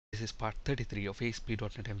This is part 33 of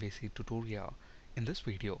ASP.NET MVC tutorial. In this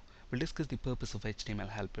video, we'll discuss the purpose of HTML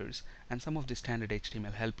helpers and some of the standard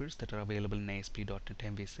HTML helpers that are available in ASP.NET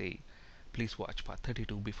MVC. Please watch part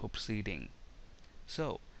 32 before proceeding.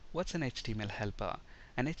 So, what's an HTML helper?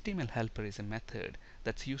 An HTML helper is a method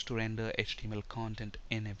that's used to render HTML content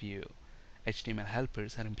in a view. HTML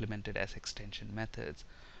helpers are implemented as extension methods.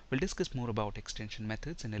 We'll discuss more about extension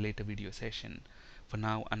methods in a later video session. For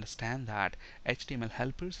now, understand that HTML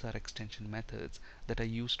helpers are extension methods that are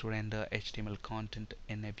used to render HTML content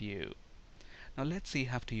in a view. Now let's see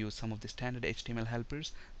how to use some of the standard HTML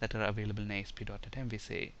helpers that are available in ASP.NET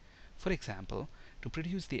MVC. For example, to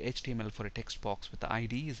produce the HTML for a text box with the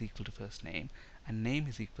ID is equal to first name and name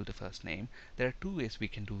is equal to first name, there are two ways we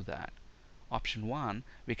can do that. Option 1,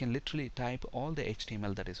 we can literally type all the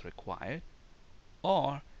HTML that is required,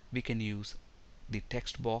 or we can use the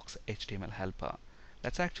text box HTML helper.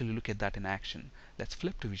 Let's actually look at that in action. Let's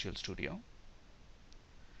flip to Visual Studio.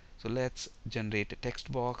 So let's generate a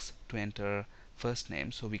text box to enter first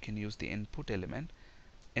name, so we can use the input element.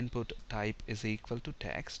 Input type is equal to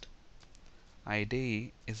text,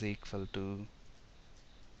 ID is equal to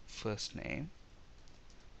first name,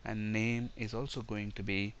 and name is also going to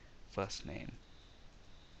be first name.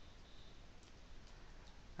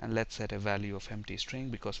 And let's set a value of empty string,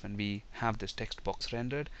 because when we have this text box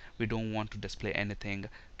rendered, we don't want to display anything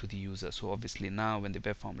to the user. So obviously now when the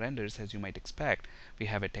web form renders, as you might expect, we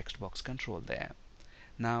have a text box control there.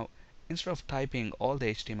 Now instead of typing all the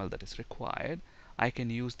HTML that is required, I can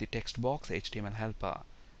use the text box HTML helper.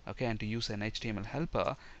 Okay, and to use an HTML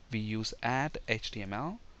helper, we use add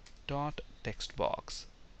HTML dot text box,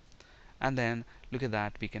 and then look at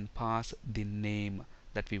that, we can pass the name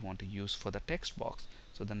that we want to use for the text box.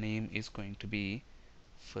 So the name is going to be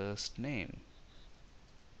first name.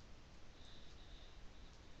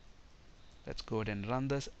 Let's go ahead and run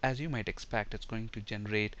this. As you might expect, it's going to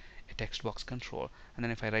generate a text box control, and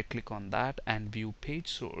then if I right click on that and view page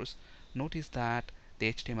source, notice that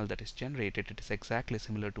the HTML that is generated, it is exactly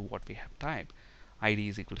similar to what we have typed. ID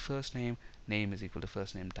is equal to first name, name is equal to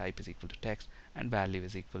first name, type is equal to text, and value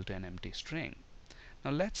is equal to an empty string. Now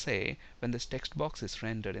let's say when this text box is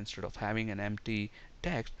rendered, instead of having an empty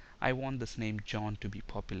text, I want this name John to be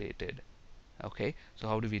populated. Okay, so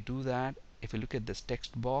how do we do that? If you look at this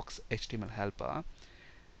text box HTML helper,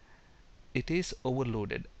 it is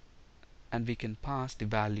overloaded and we can pass the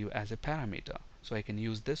value as a parameter. So I can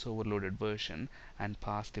use this overloaded version and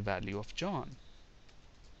pass the value of John.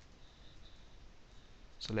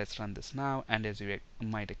 So let's run this now, and as you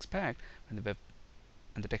might expect, when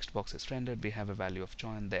the text box is rendered, we have a value of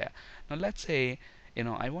John there. Now let's say,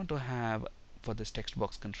 I want to have for this text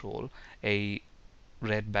box control a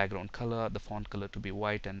red background color, the font color to be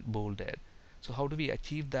white and bolded. So how do we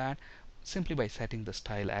achieve that? Simply by setting the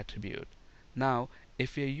style attribute. Now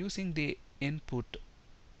if we are using the input,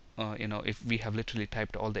 if we have literally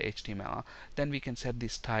typed all the HTML, then we can set the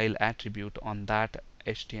style attribute on that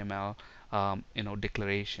HTML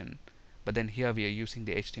declaration. But then here we are using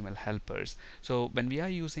the HTML helpers. So when we are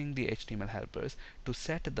using the HTML helpers to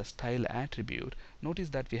set the style attribute, notice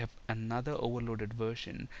that we have another overloaded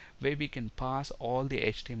version where we can pass all the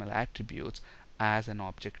HTML attributes as an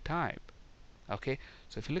object type. Okay,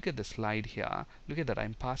 so if you look at the slide here, look at that,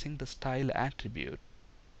 I'm passing the style attribute,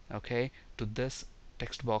 okay, to this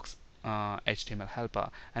text box HTML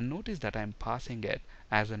helper, and notice that I'm passing it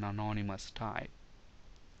as an anonymous type.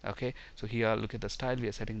 Okay, so here look at the style, we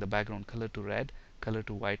are setting the background color to red, color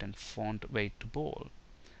to white, and font weight to bold.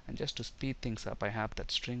 And just to speed things up, I have that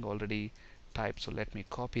string already typed, so let me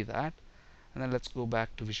copy that, and then let's go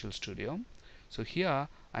back to Visual Studio. So here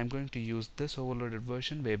I'm going to use this overloaded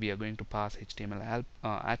version where we are going to pass HTML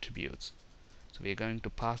attributes. So we are going to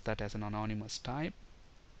pass that as an anonymous type,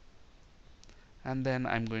 and then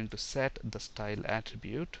I'm going to set the style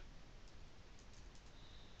attribute.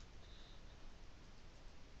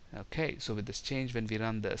 Okay, so with this change, when we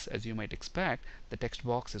run this, as you might expect, the text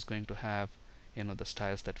box is going to have the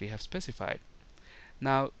styles that we have specified.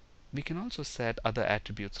 Now we can also set other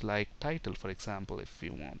attributes like title, for example, if we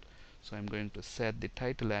want. So I'm going to set the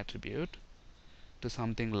title attribute to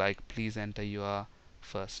something like please enter your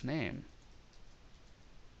first name.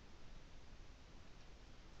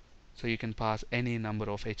 So you can pass any number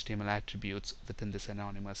of HTML attributes within this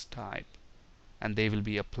anonymous type, and they will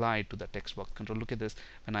be applied to the text box control. Look at this,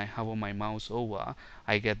 when I hover my mouse over,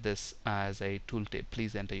 I get this as a tooltip,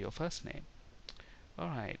 please enter your first name.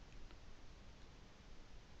 Alright,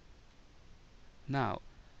 now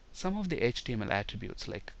some of the HTML attributes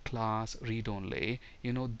like class, read only,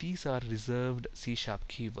 these are reserved C#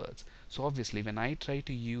 keywords. So obviously when I try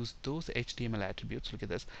to use those HTML attributes, look at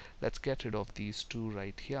this, let's get rid of these two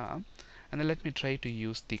right here, and then let me try to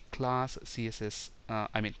use the class CSS,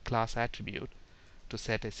 class attribute to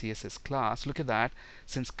set a CSS class. Look at that,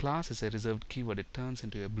 since class is a reserved keyword, it turns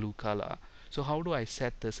into a blue color. So how do I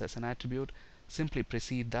set this as an attribute? Simply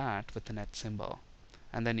precede that with an @ symbol,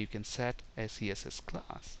 and then you can set a CSS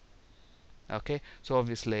class. Okay, so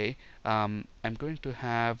obviously I'm going to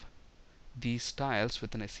have these styles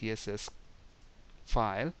within a CSS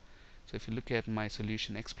file. So if you look at my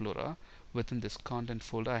solution explorer, within this content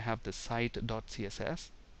folder I have the site.css,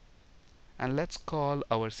 and let's call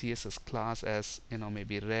our CSS class as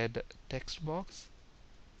maybe red text box,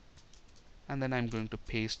 and then I'm going to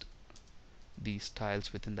paste these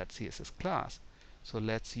styles within that CSS class. So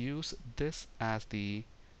let's use this as the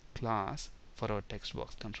class for our text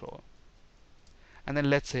box control. And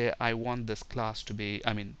then let's say I want this class to be,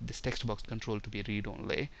 this text box control to be read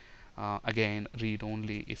only. Again, read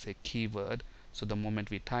only is a keyword, so the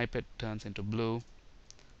moment we type it turns into blue.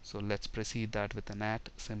 So let's precede that with an @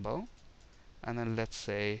 symbol, and then let's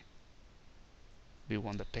say we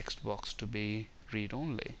want the text box to be read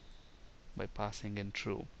only by passing in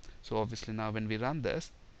true. So obviously now when we run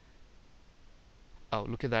this, oh,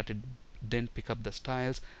 look at that, it didn't pick up the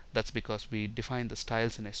styles. That's because we defined the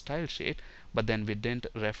styles in a style sheet, but then we didn't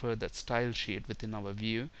refer that style sheet within our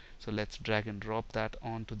view. So let's drag and drop that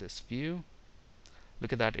onto this view.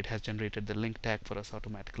 Look at that, it has generated the link tag for us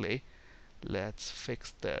automatically. Let's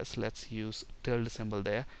fix this. Let's use tilde symbol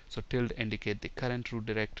there. So tilde indicate the current root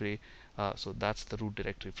directory. So that's the root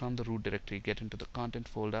directory. From the root directory, get into the content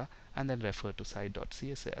folder and then refer to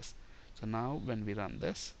site.css. So now when we run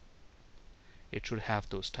this, it should have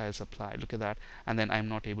those styles applied. Look at that, and then I'm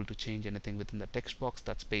not able to change anything within the text box.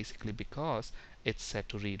 That's basically because it's set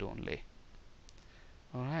to read only.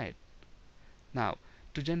 Alright, now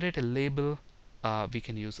to generate a label, we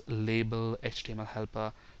can use label HTML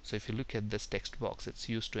helper. So if you look at this text box, it's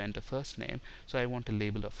used to enter first name, so I want to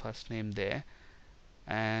label a first name there,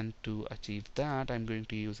 and to achieve that I'm going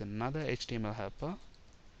to use another HTML helper,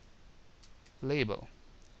 label,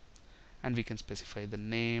 and we can specify the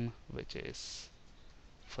name, which is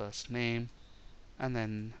first name, and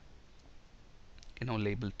then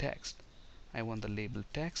label text. I want the label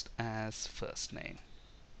text as first name.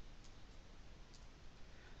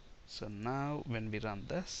 So now when we run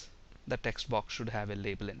this, the text box should have a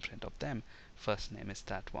label in front of them. First name is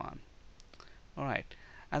that one. Alright,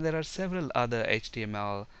 and there are several other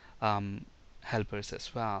HTML helpers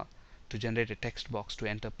as well. To generate a text box to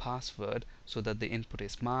enter password so that the input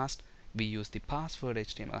is masked, we use the password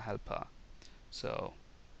HTML helper. So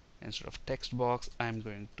instead of text box, I'm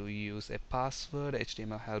going to use a password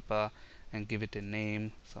HTML helper and give it a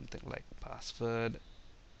name, something like password.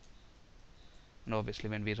 And obviously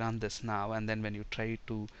when we run this now, and then when you try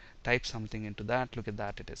to type something into that, look at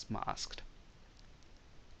that, it is masked.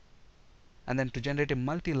 And then to generate a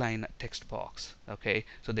multi-line text box, okay,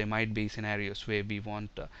 so there might be scenarios where we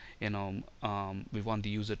want we want the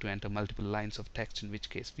user to enter multiple lines of text, in which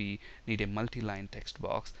case we need a multi-line text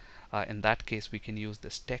box. In that case we can use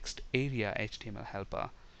this text area HTML helper.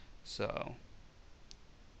 So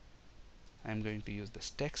I'm going to use this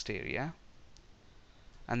text area,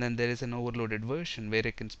 and then there is an overloaded version where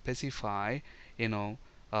I can specify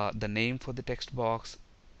the name for the text box,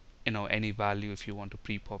 any value if you want to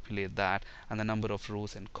pre-populate that, and the number of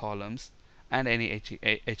rows and columns, and any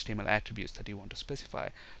HTML attributes that you want to specify.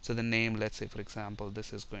 So the name, let's say for example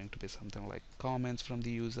this is going to be something like comments from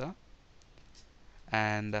the user,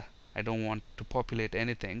 and I don't want to populate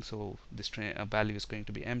anything, so this value is going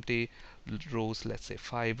to be empty. Rows, let's say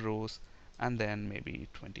 5 rows, and then maybe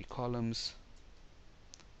 20 columns,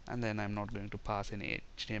 and then I'm not going to pass any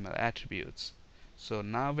HTML attributes. So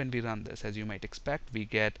now when we run this, as you might expect, we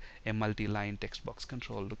get a multi-line text box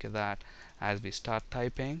control. Look at that, as we start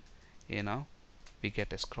typing, we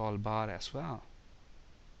get a scroll bar as well.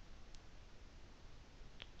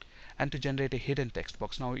 And to generate a hidden text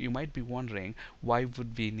box, now you might be wondering, why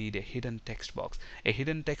would we need a hidden text box? A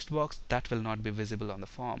hidden text box that will not be visible on the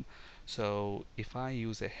form. So if I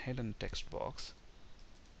use a hidden text box,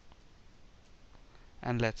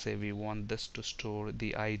 and let's say we want this to store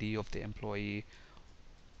the ID of the employee,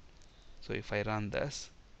 so if I run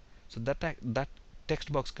this, so that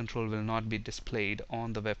text box control will not be displayed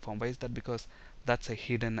on the web form. Why is that? Because that's a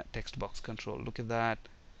hidden text box control. Look at that.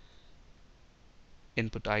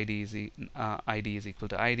 Input ID is ID is equal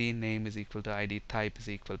to ID, name is equal to ID, type is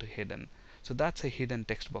equal to hidden. So that's a hidden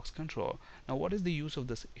text box control. Now what is the use of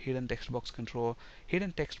this hidden text box control?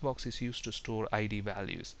 Hidden text box is used to store ID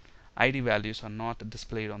values. ID values are not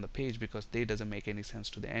displayed on the page because they doesn't make any sense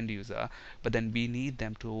to the end user, but then we need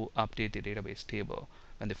them to update the database table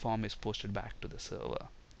when the form is posted back to the server.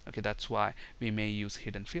 Okay, that's why we may use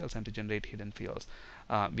hidden fields, and to generate hidden fields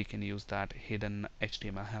we can use that hidden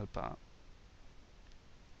HTML helper.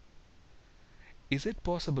 Is it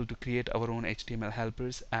possible to create our own HTML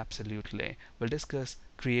helpers? Absolutely. We'll discuss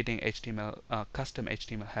creating custom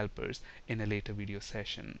HTML helpers in a later video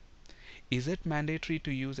session. Is it mandatory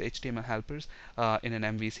to use HTML helpers in an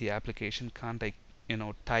MVC application? Can't I,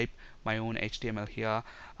 type my own HTML here?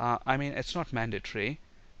 I mean, it's not mandatory.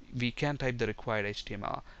 We can type the required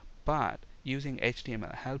HTML, but using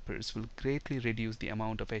HTML helpers will greatly reduce the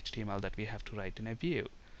amount of HTML that we have to write in a view.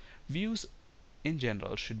 Views in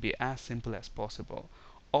general should be as simple as possible.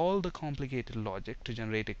 All the complicated logic to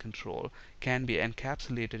generate a control can be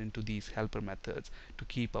encapsulated into these helper methods to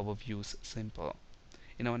keep our views simple.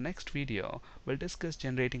 In our next video, we'll discuss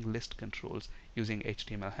generating list controls using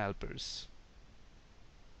HTML helpers.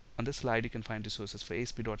 On this slide, you can find resources for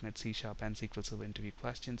ASP.NET, C# and SQL Server interview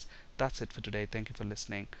questions. That's it for today. Thank you for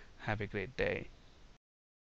listening. Have a great day.